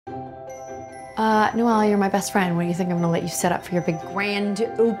Noelle, you're my best friend. What do you think I'm gonna let you set up for your big grand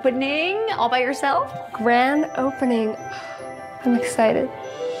opening all by yourself? Grand opening. I'm excited.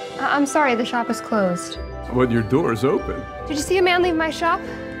 I'm sorry, the shop is closed. But your door's open. Did you see a man leave my shop?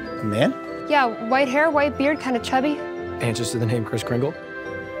 A man? Yeah, white hair, white beard, kind of chubby. Answers to the name Kris Kringle?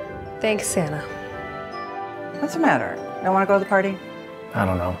 Thanks, Santa. What's the matter? Don't want to go to the party? I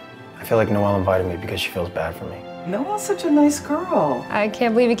don't know. I feel like Noelle invited me because she feels bad for me. Noelle's such a nice girl. I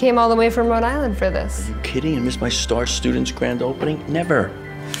can't believe you came all the way from Rhode Island for this. Are you kidding? And miss my star student's grand opening? Never.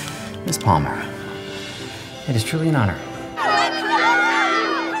 Miss Palmer, it is truly an honor.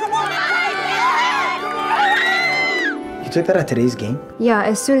 You took that at today's game? Yeah,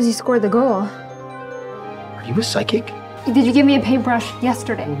 as soon as he scored the goal. Are you a psychic? Did you give me a paintbrush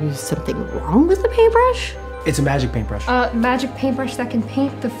yesterday? Was something wrong with the paintbrush? It's a magic paintbrush. Magic paintbrush that can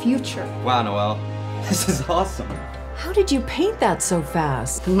paint the future. Wow, Noelle. This is awesome. How did you paint that so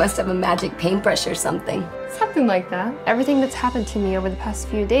fast? You must have a magic paintbrush or something. Something like that. Everything that's happened to me over the past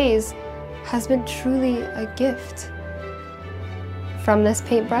few days has been truly a gift. From this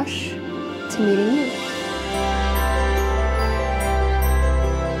paintbrush to meeting you.